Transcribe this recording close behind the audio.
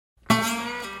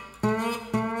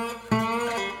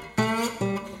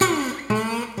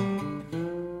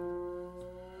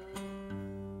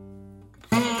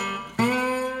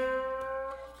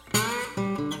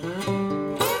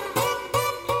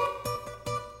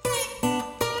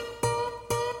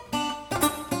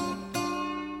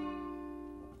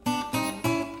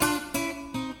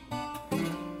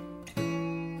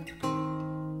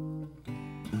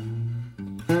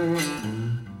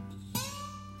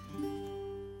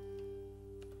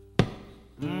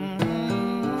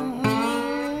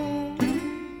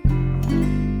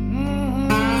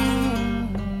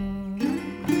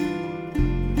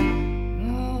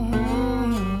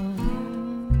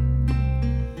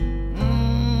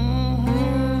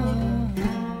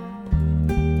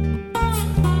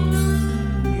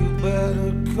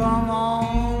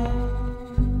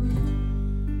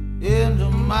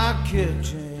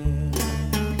kitchen.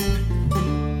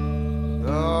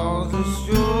 Cause it's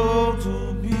sure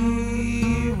to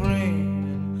be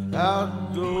raining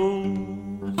outdoors.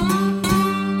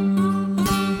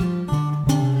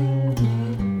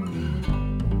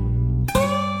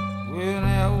 When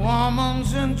that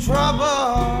woman's in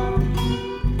trouble,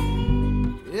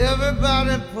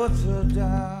 everybody puts her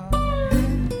down.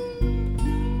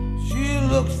 She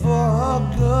looks for a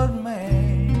good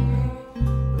man,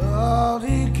 but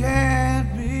he can't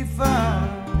be found.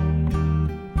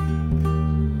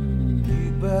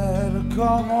 You better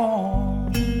come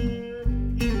on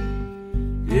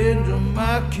into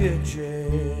my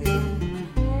kitchen,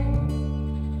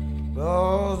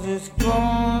 'cause it's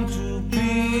going to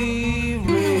be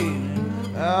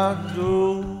raining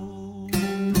outdoors.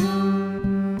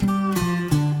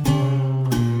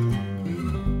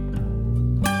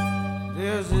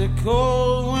 There's a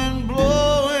cold wind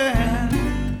blowing,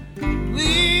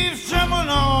 leaves trembling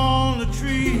on the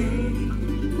tree.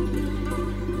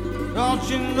 Don't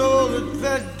you know that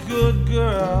that good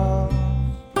girl,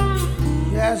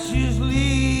 yeah, she's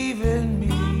leaving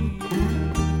me.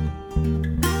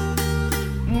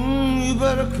 You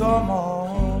better come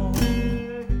on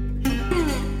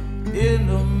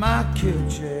into my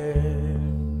kitchen,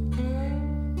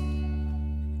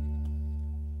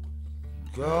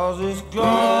 'cause it's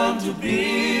going to be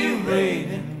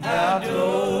raining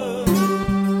outdoors.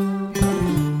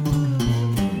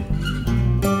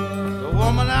 The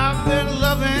woman I've been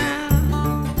loving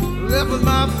left with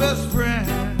my best friend.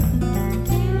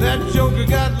 That joker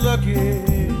got lucky,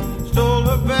 stole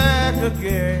her back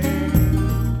again.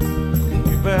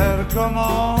 You better come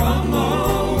on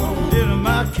into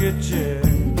my kitchen,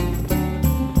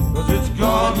 'cause it's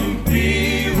going to be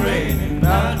raining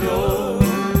outdoors.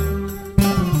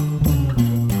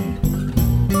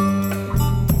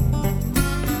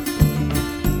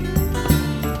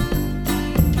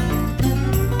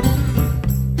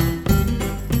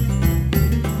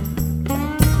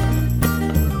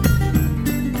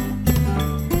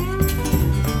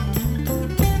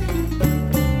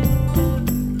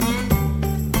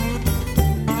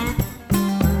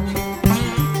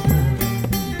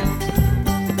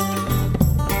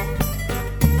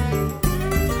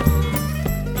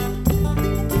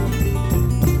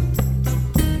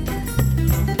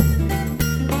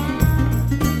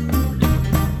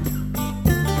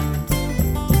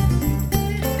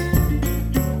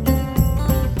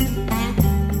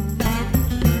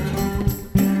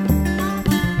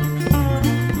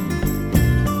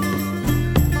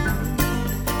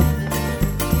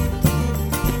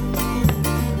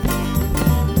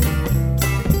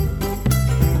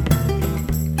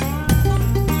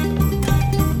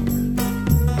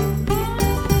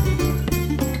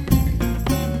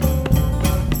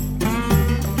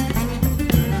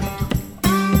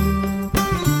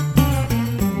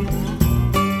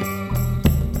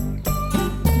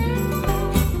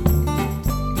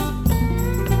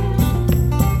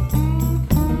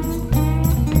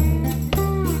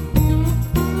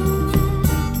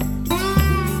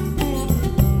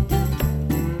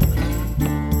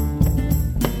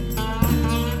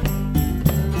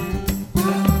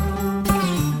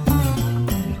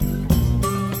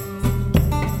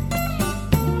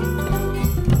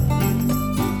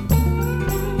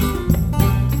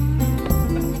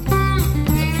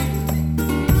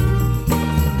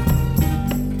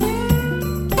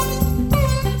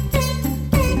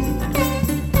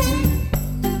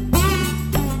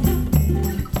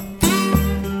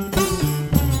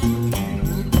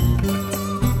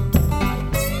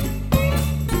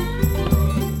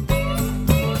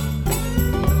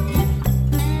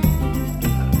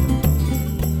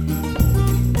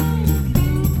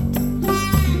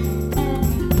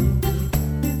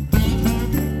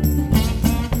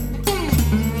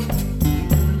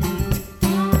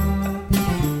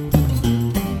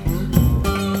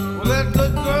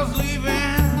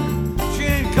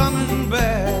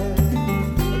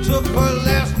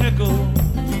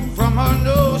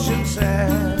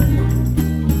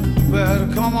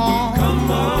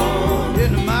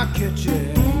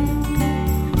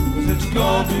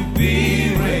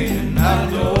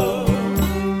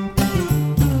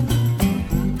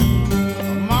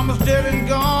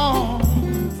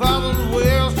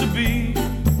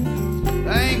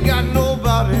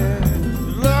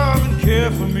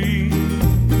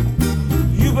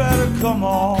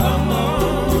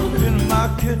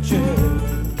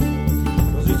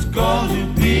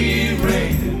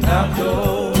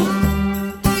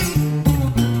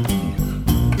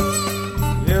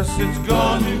 Yes, it's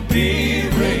gonna be